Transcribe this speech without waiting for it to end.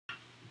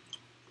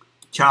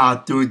Ciao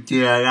a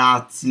tutti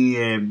ragazzi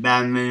e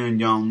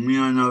benvenuti a un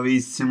mio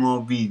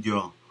nuovissimo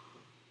video.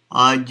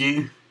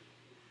 Oggi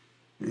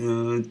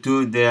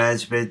tu devi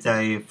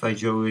aspettare che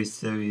faccio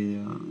questo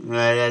video,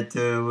 l'hai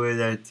letto pure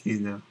dal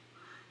titolo.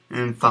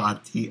 E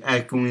infatti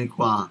eccomi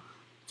qua,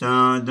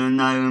 sono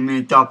tornato con le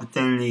mie top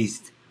 10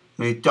 list,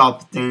 le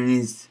top 10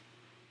 list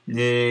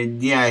delle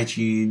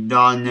 10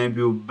 donne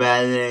più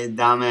belle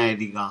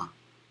d'America.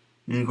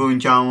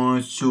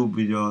 Incominciamo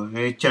subito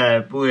e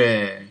c'è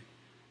pure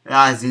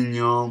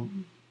l'asino,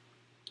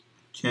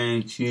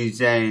 cioè ci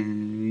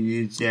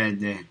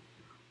siete,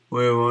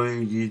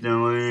 voi ci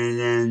siamo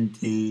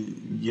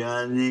presenti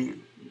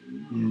giorni,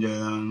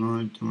 già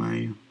molto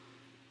meglio,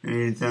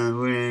 e sono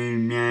pure i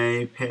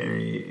miei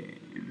peli,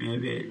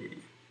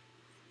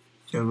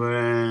 c'è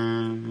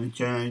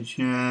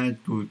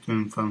tutto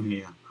in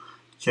famiglia,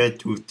 c'è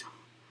tutto.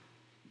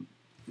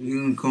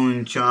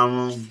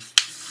 Incominciamo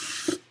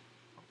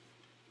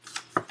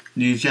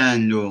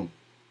dicendo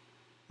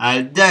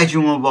al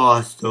 10°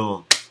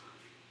 posto,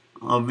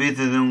 ho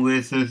visto su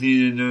questo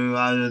sito dove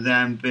vado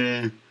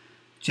sempre,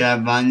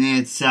 c'è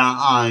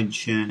Vanessa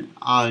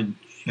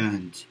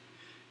Hudgens,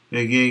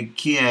 perché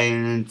chi è che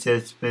non si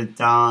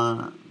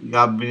aspettava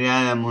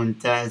Gabriele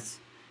Montez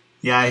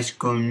di High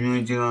School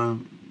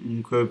Musical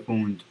in quel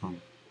punto,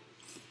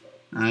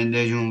 al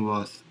 10°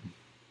 posto.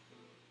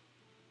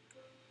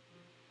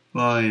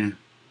 Poi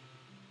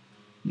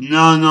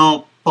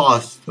 9°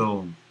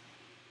 posto,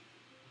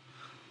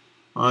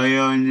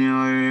 io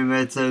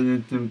ripezzo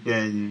tutto in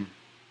piedi.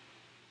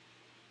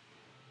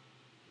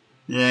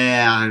 Lei è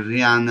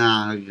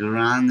Ariana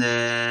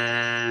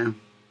Grande.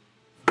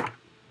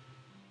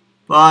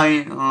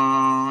 Poi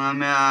una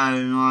mia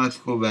nuova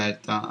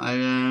scoperta.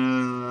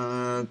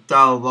 Al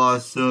 8°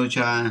 posto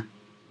c'è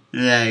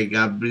lei,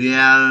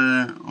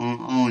 Gabrielle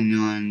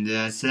Union,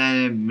 della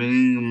serie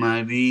Bring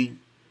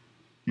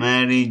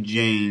Mary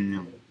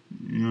Jane.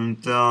 Non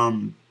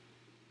so,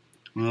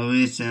 l'ho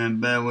vista nel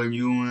bella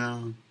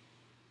qualcuno.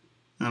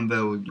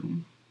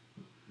 Poi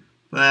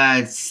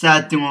al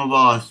 7°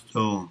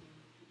 posto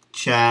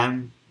c'è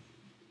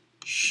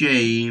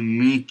Shay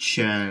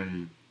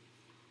Mitchell.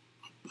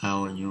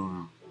 Però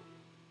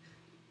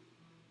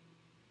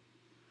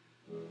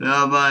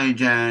poi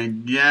c'è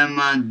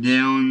Gemma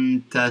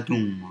Deon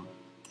Tatum,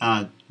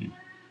 vabbè.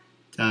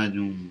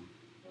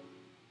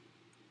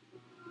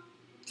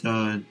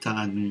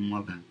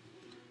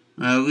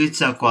 Allora,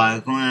 questa qua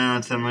è come la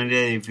nostra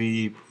Maria di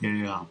Filippi,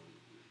 raga.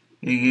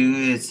 Perché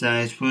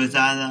questa è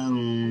sposata con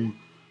un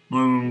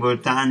uomo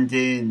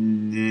importante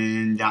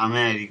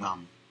d'America,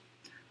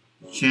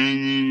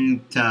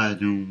 Channing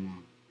Tatum,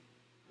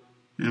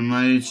 il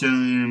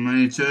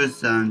maresciallo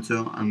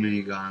stanzo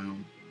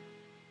americano.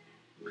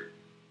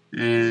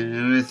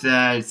 E questo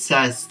è il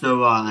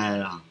 6°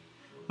 era.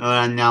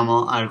 Ora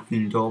andiamo al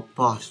 5°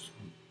 posto.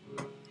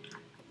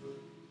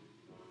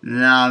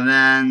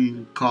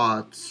 Raven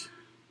Coates.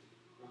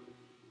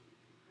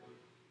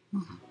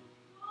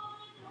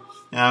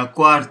 E al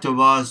 4°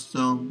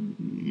 posto,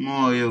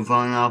 io fa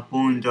un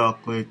appunto a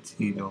quel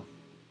sito.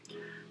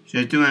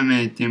 Se tu mi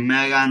metti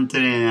Megan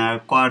Trainor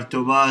al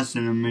 4° posto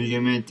non mi ci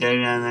metti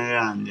Ariana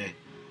Grande,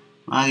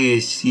 ma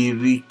che si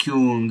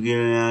richiunge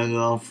che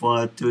ho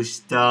fatto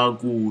sta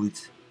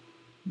cosa.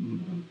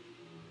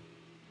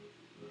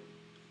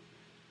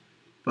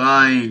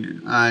 Poi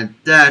al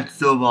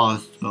 3°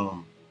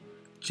 posto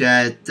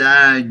c'è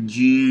Tara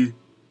G.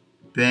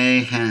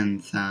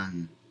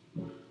 Hansen,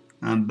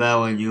 vabbè,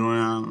 voglio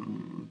una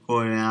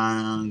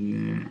coreana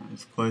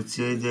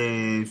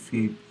scozzese e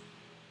fit.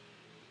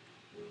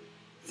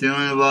 Al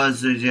 2°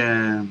 posto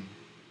c'è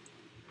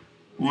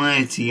una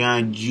che si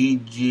chiama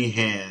Gigi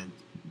Head,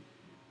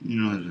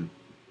 non so.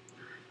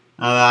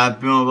 Allora, al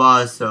 1°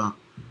 posto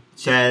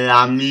c'è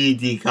la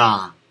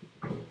mitica,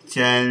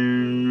 c'è che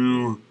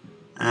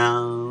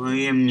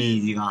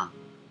mitica,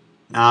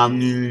 la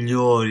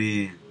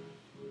migliore,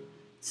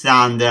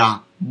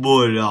 Sandra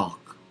Bullock.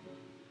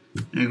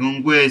 E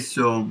con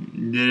questo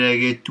direi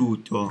che è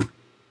tutto.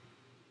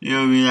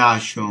 Io vi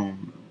lascio,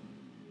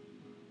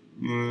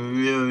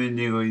 io vi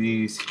dico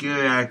di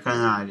iscrivervi al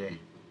canale,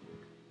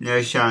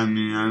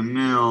 lasciarmi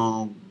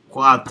almeno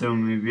 4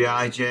 mi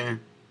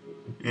piace,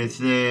 e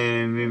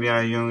se vi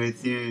piacciono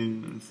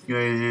questi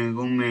scrivete nei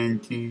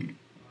commenti.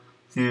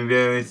 Se vi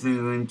piace questo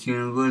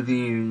continuo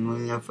così,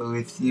 voglio fare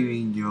questi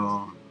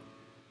video.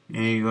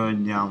 E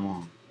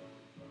ricordiamo,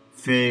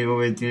 Federico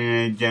Pettini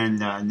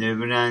leggenda, The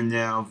Brand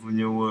of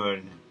the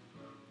World,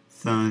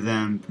 sono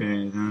sempre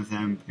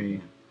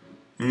io.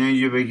 E noi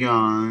ci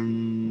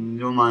vediamo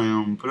domani in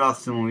un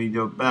prossimo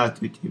video. Bella a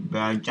tutti,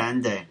 bella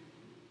gente,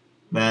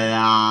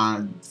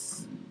 bella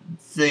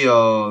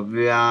zio,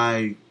 bella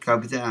il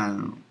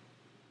capitano.